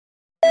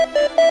Hello.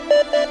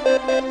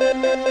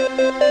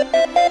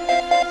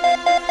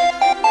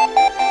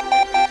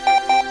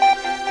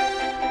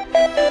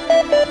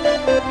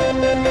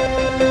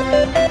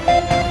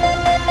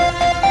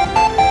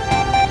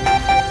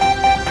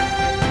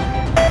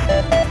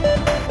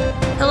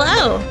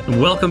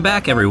 Welcome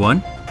back,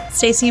 everyone.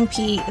 Stacey and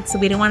Pete, it's the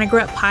We Don't Want to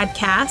Grow Up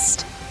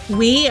podcast.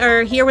 We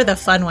are here with a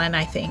fun one,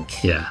 I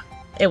think. Yeah.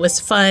 It was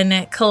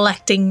fun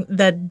collecting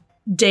the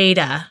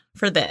data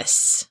for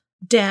this.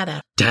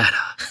 Data.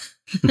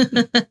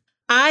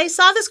 I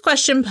saw this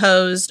question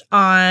posed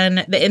on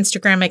the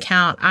Instagram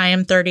account, I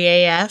am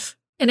 30AF,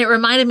 and it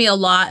reminded me a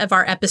lot of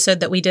our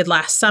episode that we did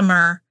last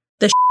summer,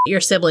 the shit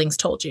your siblings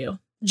told you.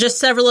 Just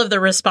several of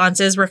the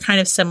responses were kind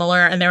of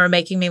similar and they were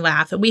making me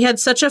laugh. And we had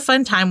such a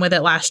fun time with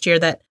it last year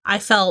that I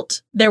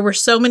felt there were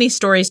so many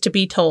stories to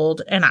be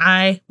told, and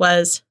I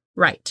was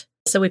right.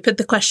 So we put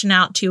the question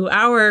out to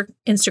our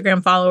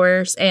Instagram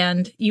followers,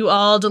 and you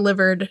all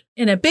delivered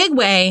in a big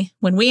way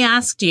when we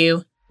asked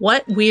you,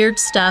 what weird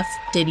stuff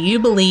did you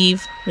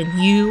believe when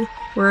you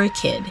were a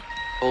kid?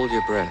 Hold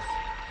your breath.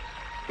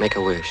 Make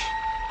a wish.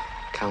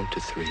 Count to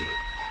 3.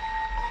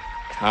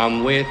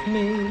 Come with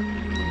me,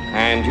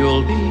 and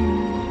you'll be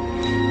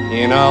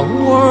in a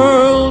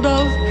world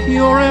of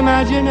pure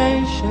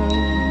imagination.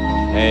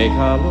 Take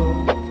a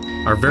look.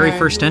 Our very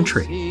first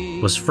entry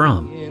was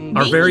from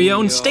our very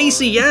own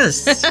Stacey,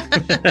 yes.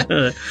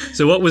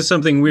 So what was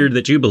something weird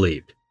that you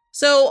believed?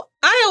 So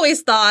I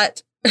always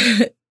thought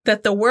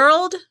that the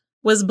world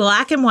was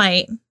black and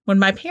white when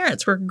my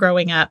parents were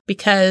growing up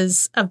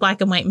because of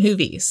black and white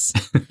movies.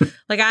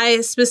 Like,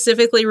 I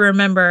specifically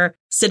remember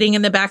sitting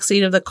in the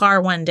backseat of the car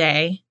one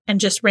day and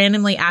just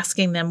randomly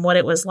asking them what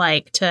it was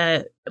like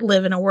to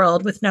live in a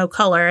world with no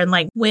color. And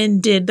like,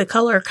 when did the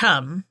color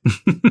come?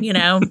 You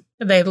know,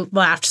 they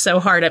laughed so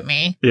hard at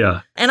me.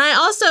 Yeah. And I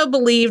also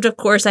believed, of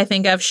course, I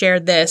think I've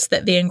shared this,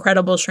 that the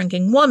Incredible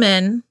Shrinking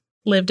Woman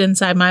lived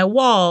inside my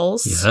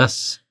walls.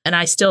 Yes. And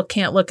I still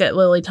can't look at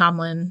Lily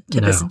Tomlin to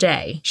this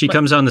day. She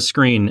comes on the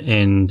screen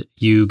and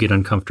you get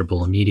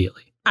uncomfortable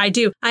immediately. I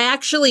do. I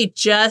actually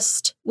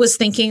just was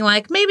thinking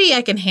like, maybe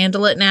I can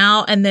handle it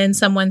now. And then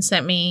someone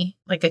sent me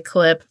like a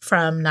clip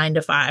from 9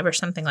 to 5 or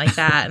something like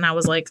that. And I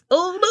was like,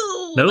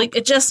 oh no, Like,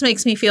 it just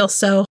makes me feel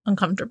so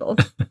uncomfortable.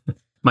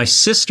 My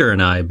sister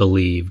and I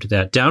believed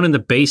that down in the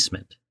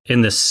basement,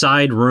 in the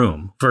side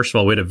room, first of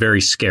all, we had a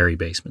very scary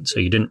basement. So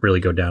you didn't really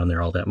go down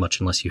there all that much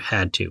unless you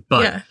had to.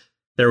 But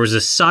there was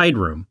a side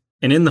room.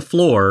 And in the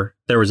floor,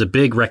 there was a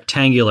big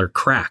rectangular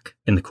crack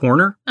in the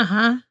corner.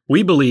 Uh-huh.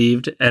 We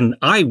believed, and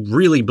I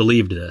really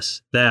believed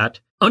this,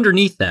 that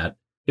underneath that,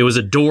 it was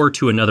a door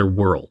to another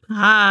world.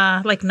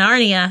 Ah, like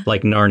Narnia.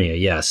 Like Narnia,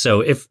 yeah.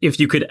 So if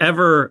you could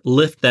ever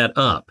lift that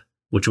up,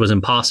 which was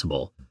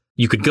impossible,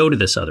 you could go to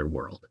this other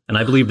world. And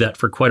I believed that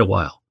for quite a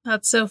while.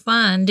 That's so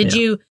fun. Did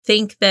you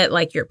think that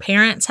like your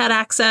parents had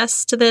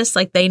access to this?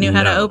 Like they knew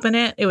how to open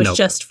it? It was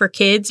just for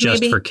kids, maybe?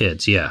 Just for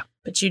kids, yeah.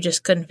 But you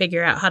just couldn't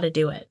figure out how to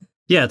do it.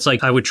 Yeah, it's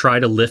like I would try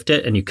to lift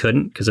it and you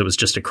couldn't because it was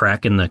just a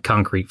crack in the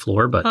concrete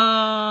floor. But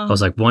I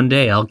was like, one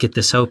day I'll get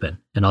this open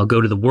and I'll go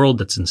to the world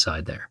that's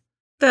inside there.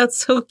 That's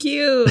so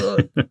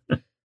cute.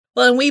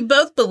 Well, and we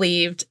both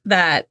believed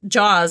that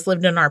Jaws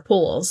lived in our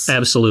pools.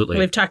 Absolutely.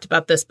 We've talked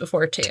about this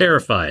before, too.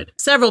 Terrified.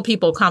 Several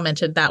people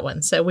commented that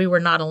one, so we were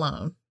not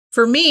alone.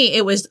 For me,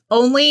 it was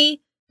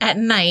only at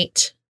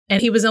night,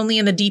 and he was only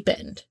in the deep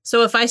end.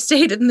 So if I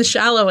stayed in the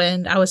shallow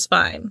end, I was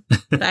fine.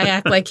 I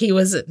act like he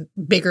was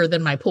bigger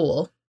than my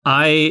pool.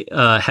 I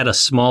had a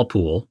small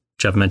pool,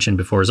 which I've mentioned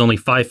before. It was only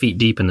 5 feet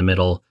deep in the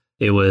middle.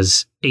 It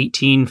was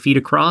 18 feet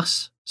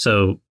across.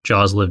 So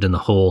Jaws lived in the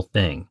whole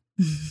thing.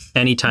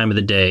 Any time of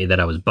the day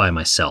that I was by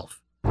myself,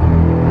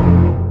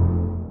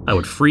 I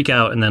would freak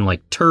out and then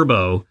like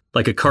turbo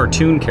like a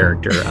cartoon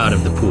character out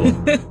of the pool,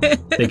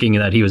 thinking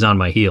that he was on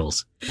my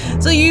heels.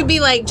 So you'd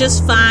be like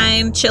just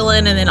fine,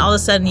 chilling, and then all of a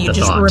sudden you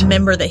just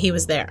remember that he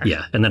was there.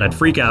 Yeah, and then I'd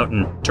freak out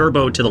and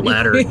turbo to the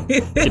ladder and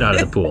get out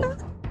of the pool.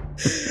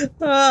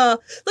 Oh,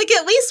 like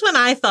at least when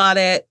I thought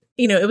it,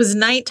 you know, it was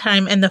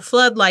nighttime and the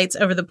floodlights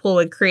over the pool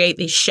would create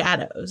these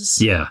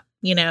shadows. Yeah.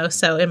 You know,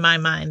 so in my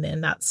mind then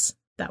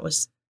that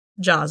was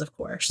Jaws, of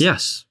course.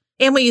 Yes.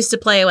 And we used to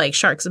play like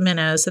sharks and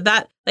minnows. So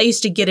that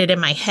used to get it in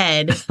my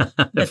head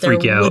that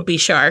there would be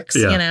sharks,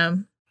 you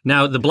know.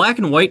 Now, the black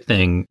and white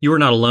thing, you were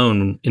not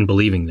alone in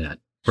believing that,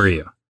 were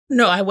you?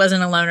 No, I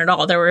wasn't alone at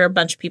all. There were a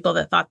bunch of people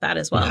that thought that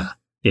as well.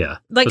 Yeah.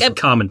 Like it was a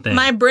common thing.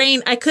 My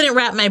brain, I couldn't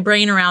wrap my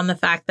brain around the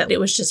fact that it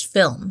was just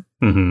film.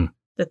 Mm-hmm.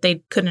 That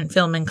they couldn't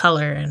film in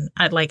color. And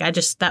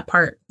that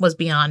part was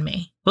beyond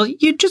me. Well,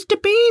 you're just a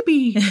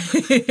baby.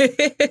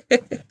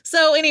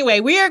 So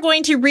anyway, we are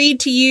going to read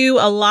to you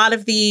a lot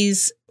of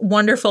these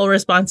wonderful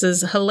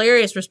responses,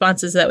 hilarious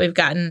responses that we've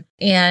gotten.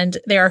 And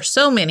there are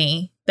so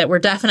many that we're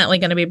definitely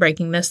going to be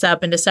breaking this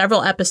up into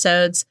several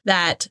episodes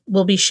that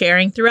we'll be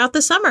sharing throughout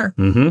the summer.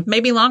 Mm-hmm.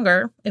 Maybe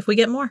longer if we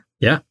get more.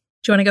 Yeah.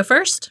 Do you want to go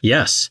first?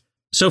 Yes.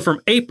 So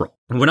from April,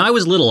 when I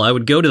was little, I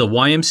would go to the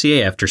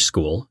YMCA after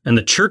school, and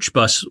the church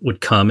bus would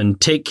come and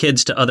take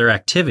kids to other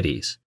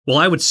activities. Well,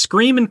 I would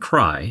scream and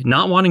cry,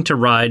 not wanting to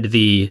ride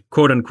the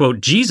quote-unquote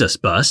Jesus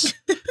bus,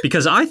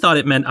 because I thought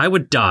it meant I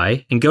would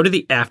die and go to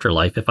the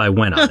afterlife if I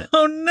went on it.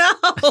 Oh, no.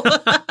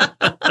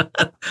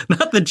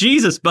 Not the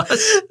Jesus bus.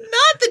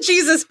 Not the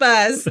Jesus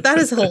bus. That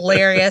is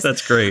hilarious.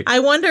 That's great. I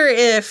wonder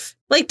if,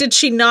 did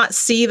she not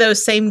see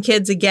those same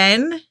kids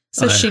again?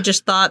 So she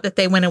just thought that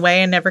they went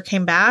away and never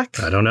came back?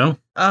 I don't know.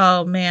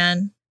 Oh,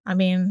 man. I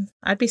mean,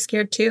 I'd be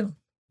scared too.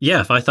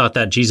 Yeah, if I thought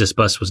that Jesus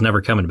bus was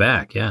never coming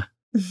back, yeah.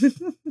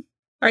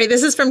 All right,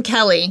 this is from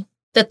Kelly,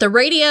 that the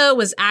radio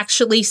was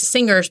actually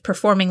singers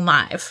performing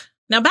live.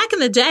 Now, back in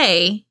the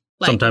day,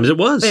 sometimes it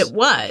was. It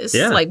was,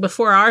 yeah.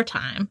 Before our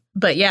time.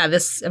 But yeah,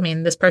 this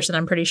person,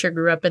 I'm pretty sure,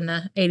 grew up in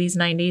the 80s,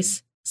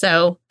 90s.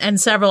 So, and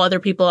several other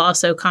people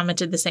also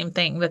commented the same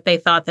thing, that they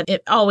thought that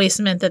it always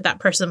meant that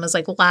person was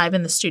live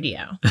in the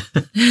studio.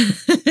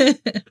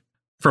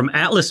 From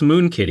Atlas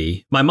Moon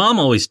Kitty, my mom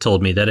always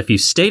told me that if you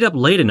stayed up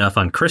late enough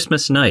on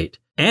Christmas night,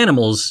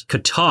 animals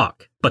could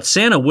talk, but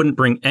Santa wouldn't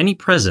bring any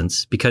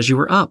presents because you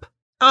were up.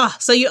 Oh,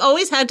 so you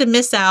always had to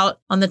miss out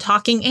on the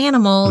talking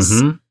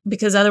animals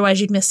because otherwise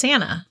you'd miss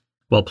Santa.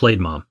 Well played,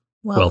 Mom.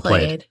 Well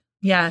played.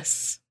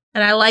 Yes.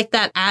 And I like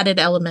that added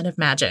element of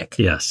magic.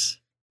 Yes.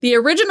 The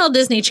original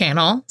Disney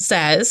Channel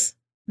says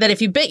that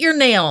if you bit your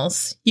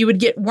nails, you would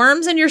get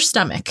worms in your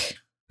stomach.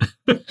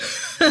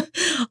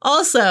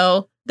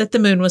 Also, that the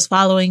moon was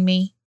following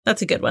me.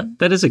 That's a good one.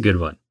 That is a good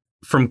one.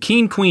 From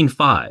Keen Queen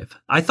 5,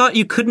 I thought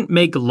you couldn't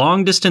make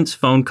long-distance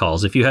phone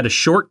calls if you had a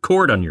short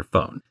cord on your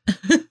phone.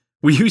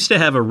 We used to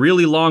have a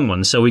really long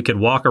one so we could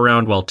walk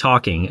around while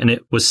talking, and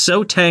it was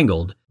so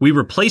tangled, we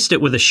replaced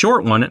it with a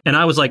short one, and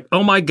I was like,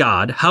 oh my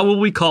God, how will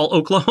we call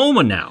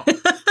Oklahoma now?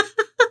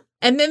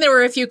 And then there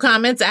were a few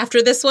comments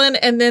after this one,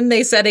 and then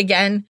they said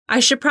again, I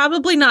should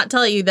probably not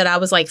tell you that I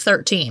was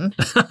 13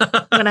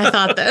 when I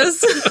thought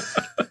this.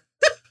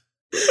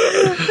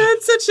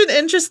 That's such an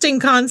interesting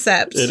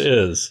concept. It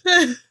is.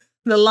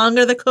 The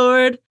longer the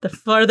cord, the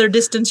farther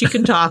distance you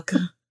can talk.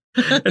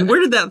 And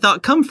where did that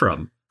thought come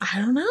from? I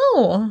don't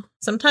know.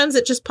 Sometimes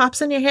it just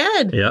pops in your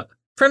head. Yeah.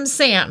 From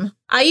Sam,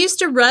 I used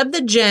to rub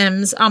the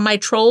gems on my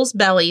trolls'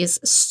 bellies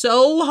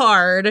so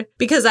hard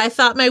because I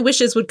thought my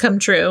wishes would come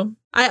true.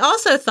 I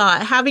also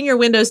thought having your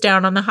windows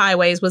down on the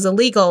highways was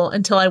illegal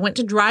until I went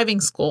to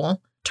driving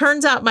school.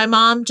 Turns out my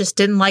mom just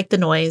didn't like the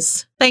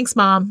noise. Thanks,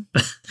 Mom.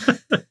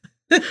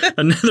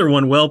 Another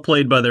one well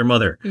played by their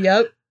mother.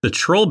 Yep. The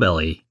troll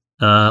belly.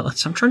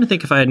 I'm trying to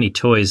think if I had any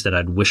toys that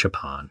I'd wish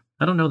upon.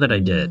 I don't know that I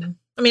did.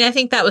 I mean, I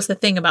think that was the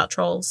thing about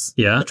trolls.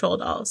 Yeah? The troll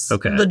dolls.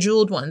 Okay. The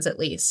jeweled ones, at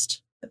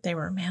least. That they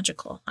were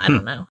magical. I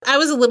don't know. I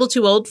was a little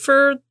too old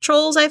for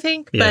trolls, I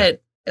think. Yeah.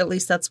 But at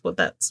least that's what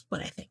I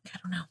think. I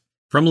don't know.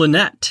 From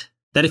Lynette.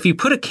 That if you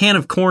put a can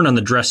of corn on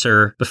the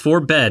dresser before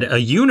bed, a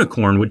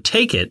unicorn would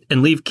take it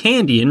and leave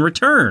candy in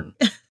return.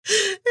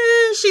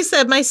 She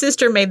said, my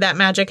sister made that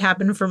magic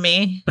happen for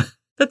me.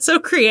 That's so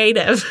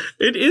creative.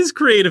 It is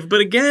creative. But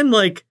again,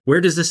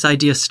 where does this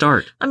idea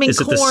start? I mean, is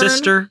corn, it the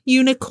sister?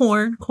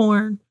 Unicorn,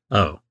 corn.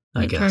 Oh,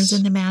 I guess. It turns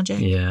into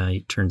magic. Yeah,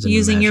 it turns into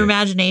using magic. your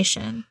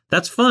imagination.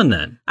 That's fun,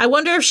 then. I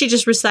wonder if she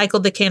just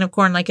recycled the can of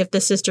corn, if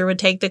the sister would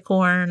take the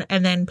corn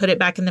and then put it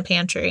back in the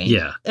pantry.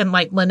 Yeah. And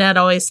Lynette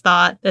always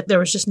thought that there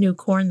was just new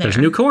corn there. There's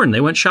new corn.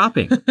 They went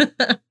shopping.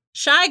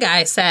 Shy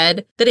Guy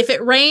said that if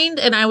it rained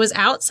and I was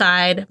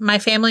outside, my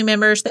family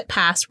members that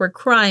passed were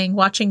crying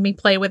watching me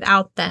play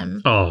without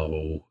them.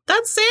 Oh.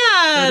 That's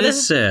sad. That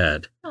is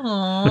sad.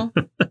 Aw.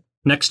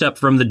 Next up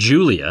from the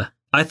Julia.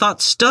 I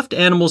thought stuffed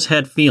animals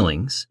had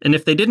feelings, and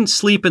if they didn't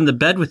sleep in the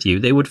bed with you,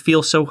 they would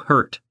feel so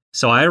hurt.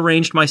 So I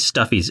arranged my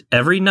stuffies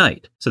every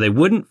night so they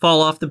wouldn't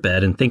fall off the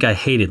bed and think I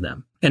hated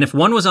them. And if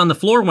one was on the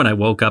floor when I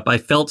woke up, I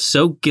felt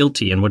so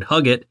guilty and would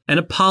hug it and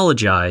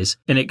apologize,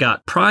 and it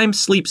got prime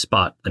sleep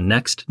spot the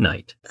next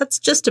night. That's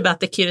just about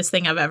the cutest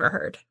thing I've ever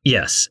heard.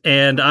 Yes,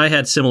 and I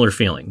had similar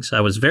feelings.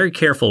 I was very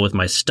careful with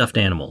my stuffed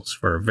animals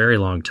for a very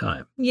long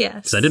time. Yes.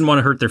 Because I didn't want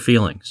to hurt their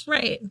feelings.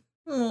 Right.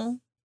 Aww.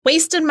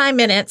 Wasted My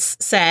Minutes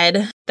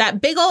said,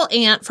 that big ol'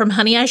 ant from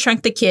Honey, I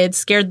Shrunk the Kids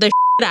scared the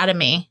shit out of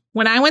me.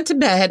 When I went to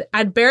bed,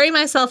 I'd bury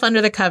myself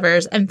under the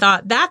covers and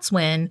thought that's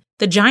when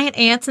the giant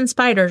ants and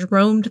spiders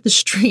roamed the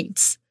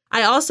streets.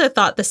 I also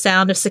thought the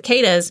sound of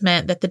cicadas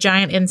meant that the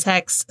giant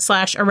insects /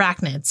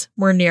 arachnids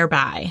were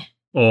nearby.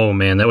 Oh,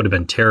 man, that would have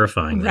been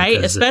terrifying.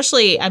 Right?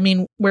 Especially,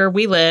 where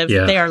we live,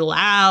 They are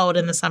loud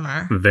in the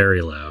summer.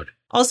 Very loud.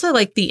 Also,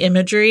 the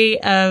imagery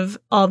of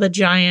all the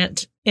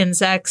giant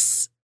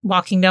insects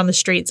walking down the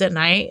streets at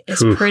night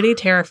is pretty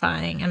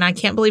terrifying. And I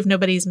can't believe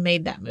nobody's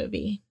made that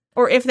movie.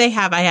 Or if they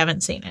have, I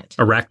haven't seen it.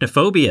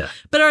 Arachnophobia.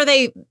 But are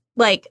they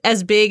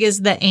as big as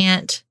the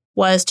ant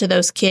was to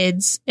those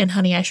kids in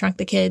Honey, I Shrunk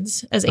the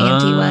Kids as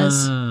Auntie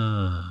was?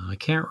 I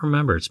can't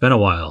remember. It's been a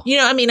while.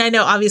 I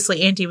know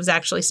obviously Auntie was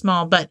actually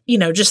small, but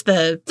just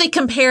the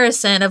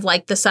comparison of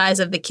the size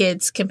of the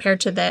kids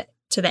compared to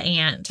the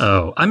ant.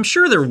 Oh, I'm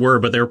sure there were,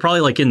 but they were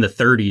probably in the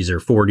 30s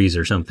or 40s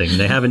or something.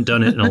 They haven't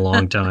done it in a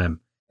long time.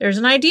 There's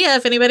an idea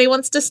if anybody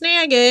wants to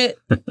snag it.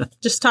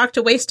 Just talk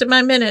to Wasted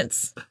My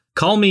Minutes.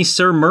 Call Me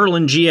Sir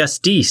Merlin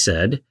GSD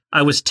said,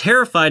 I was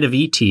terrified of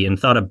E.T. and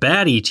thought a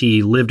bad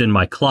E.T. lived in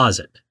my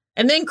closet.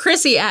 And then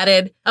Chrissy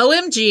added,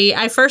 OMG,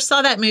 I first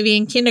saw that movie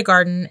in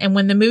kindergarten, and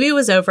when the movie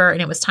was over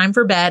and it was time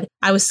for bed,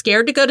 I was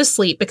scared to go to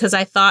sleep because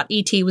I thought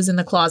E.T. was in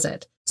the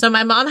closet. So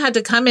my mom had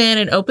to come in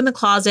and open the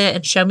closet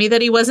and show me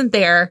that he wasn't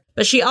there,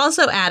 but she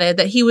also added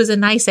that he was a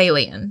nice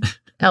alien.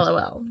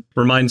 LOL.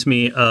 Reminds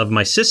me of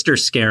my sister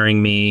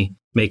scaring me,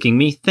 making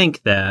me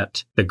think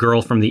that the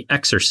girl from The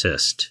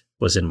Exorcist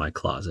was in my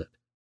closet.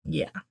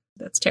 Yeah,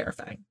 that's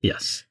terrifying.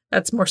 Yes.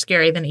 That's more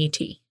scary than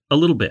E.T. A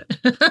little bit.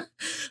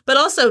 But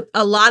also,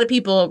 a lot of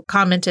people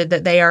commented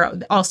that they are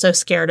also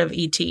scared of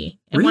E.T.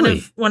 And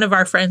Really? one of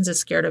our friends is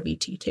scared of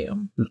E.T.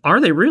 too. Are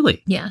they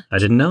really? Yeah. I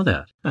didn't know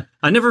that.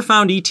 I never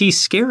found E.T.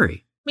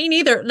 scary. Me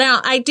neither.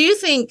 Now, I do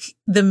think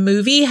the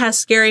movie has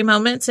scary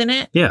moments in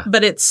it. Yeah.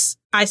 But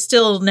I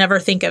still never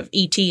think of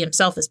E.T.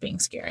 himself as being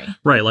scary.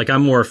 Right. Like,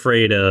 I'm more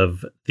afraid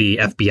of the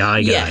FBI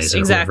guys. Yes, or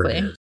whoever exactly.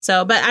 it is.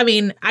 So, but I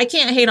mean, I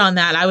can't hate on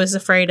that. I was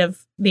afraid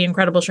of the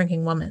Incredible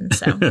Shrinking Woman.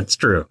 So That's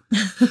true.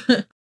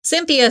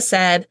 Cynthia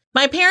said,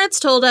 my parents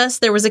told us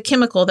there was a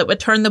chemical that would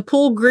turn the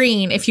pool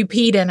green if you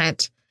peed in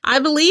it. I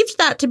believed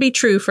that to be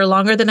true for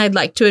longer than I'd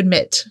like to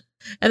admit.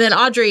 And then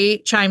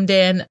Audrey chimed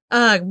in,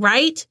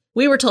 right?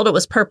 We were told it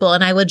was purple,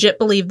 and I legit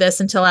believed this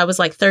until I was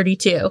like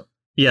 32.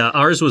 Yeah,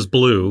 ours was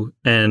blue,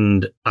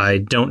 and I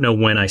don't know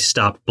when I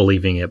stopped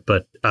believing it,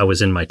 but I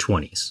was in my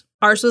 20s.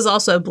 Ours was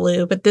also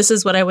blue, but this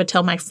is what I would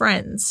tell my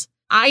friends.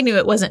 I knew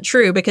it wasn't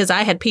true because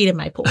I had peed in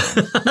my pool.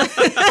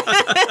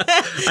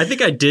 I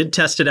think I did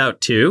test it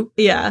out too.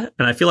 Yeah.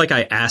 And I feel like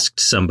I asked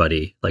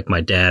somebody, like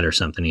my dad or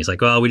something. He's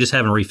like, well, we just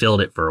haven't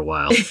refilled it for a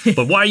while.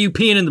 But why are you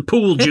peeing in the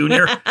pool,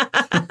 Junior?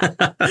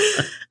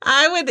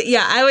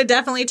 I would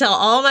definitely tell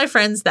all my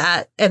friends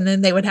that. And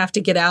then they would have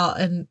to get out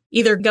and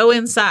either go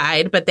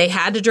inside, but they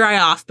had to dry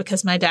off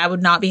because my dad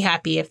would not be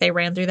happy if they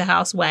ran through the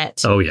house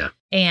wet. Oh, yeah.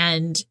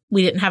 And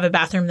we didn't have a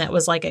bathroom that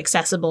was like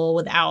accessible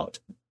without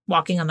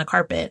walking on the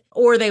carpet.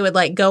 Or they would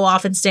like go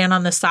off and stand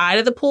on the side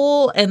of the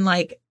pool, and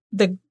like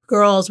the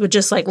girls would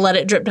just like let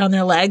it drip down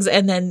their legs,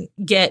 and then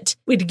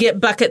we'd get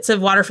buckets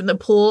of water from the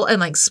pool and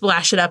like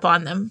splash it up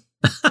on them.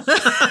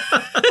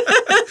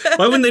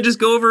 Why wouldn't they just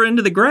go over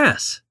into the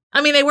grass?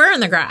 I mean, they were in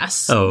the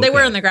grass. Oh, okay. They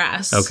were in the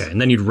grass. Okay. And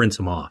then you'd rinse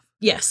them off.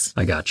 Yes.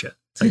 I gotcha.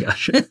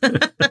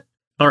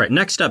 All right.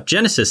 Next up,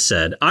 Genesis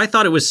said, I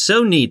thought it was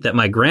so neat that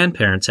my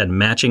grandparents had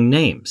matching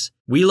names,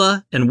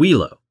 Wheela and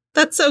Wheelo.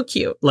 That's so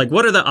cute. Like,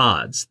 what are the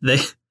odds?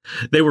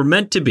 They were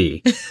meant to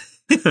be.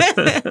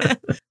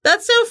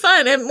 That's so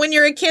fun. And when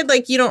you're a kid,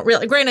 like, you don't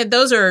really, granted,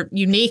 those are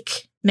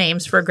unique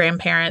names for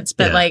grandparents,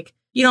 but like,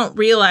 you don't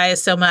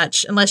realize so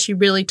much unless you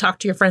really talk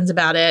to your friends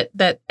about it,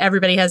 that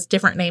everybody has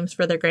different names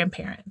for their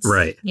grandparents.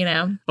 Right. You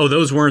know? Oh,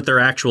 those weren't their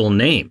actual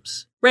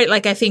names. Right.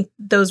 Like, I think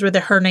those were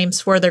her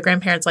names for their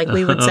grandparents. Like,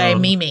 we would say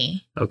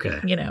Mimi. Okay.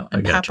 You know,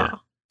 and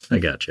Papa. I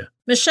gotcha.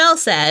 Michelle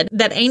said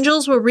that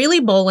angels were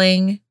really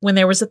bowling when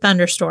there was a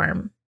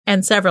thunderstorm.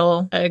 And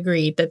several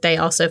agreed that they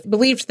also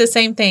believed the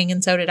same thing,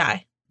 and so did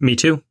I. Me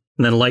too.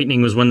 And then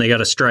lightning was when they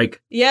got a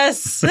strike.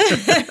 Yes.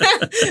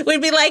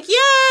 We'd be like,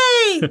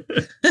 yay!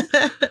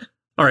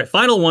 All right,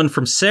 final one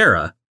from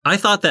Sarah. I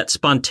thought that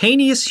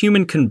spontaneous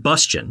human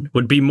combustion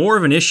would be more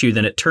of an issue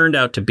than it turned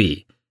out to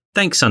be.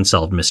 Thanks,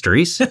 Unsolved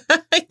Mysteries.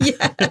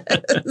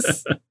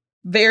 Yes.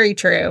 Very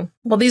true.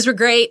 Well, these were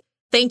great.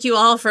 Thank you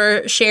all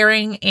for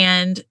sharing,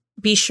 and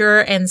be sure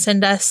and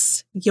send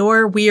us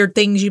your weird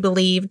things you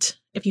believed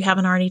if you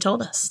haven't already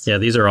told us. Yeah,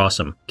 these are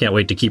awesome. Can't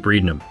wait to keep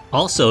reading them.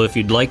 Also, if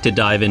you'd like to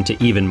dive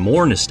into even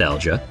more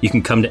nostalgia, you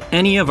can come to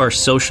any of our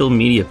social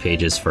media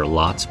pages for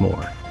lots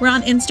more. We're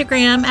on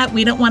Instagram at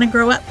We Don't Want to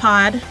Grow Up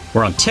Pod.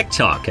 We're on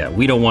TikTok at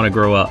We Don't Want to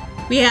Grow Up.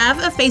 We have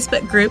a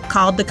Facebook group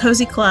called the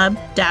Cozy Club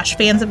 -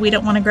 Fans of We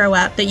Don't Want to Grow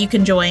Up that you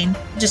can join.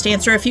 Just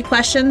answer a few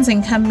questions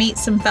and come meet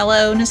some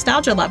fellow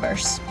nostalgia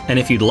lovers. And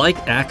if you'd like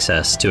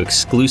access to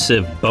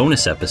exclusive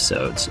bonus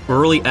episodes,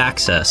 early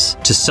access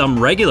to some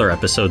regular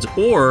episodes,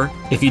 or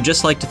if you'd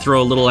just like to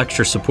throw a little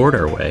extra support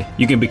our way,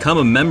 you can become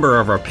a member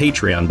of our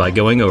Patreon by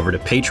going over to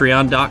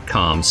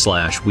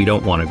patreon.com/We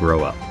Don't Want to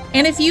Grow Up.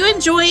 And if you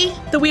enjoy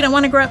the We Don't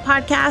Want to Grow Up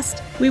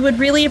podcast, we would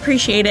really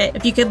appreciate it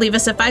if you could leave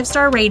us a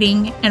 5-star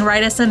rating and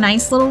write us a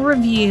nice little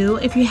review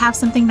if you have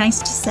something nice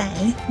to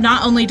say.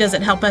 Not only does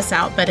it help us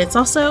out, but it's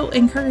also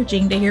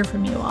encouraging to hear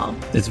from you all.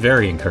 It's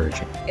very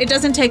encouraging. It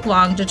doesn't take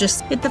long to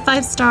just hit the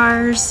 5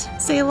 stars,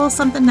 say a little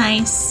something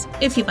nice,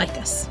 if you like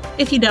us.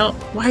 If you don't,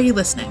 why are you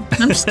listening?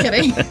 I'm just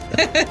kidding.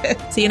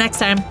 See you next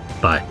time.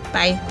 Bye.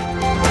 Bye.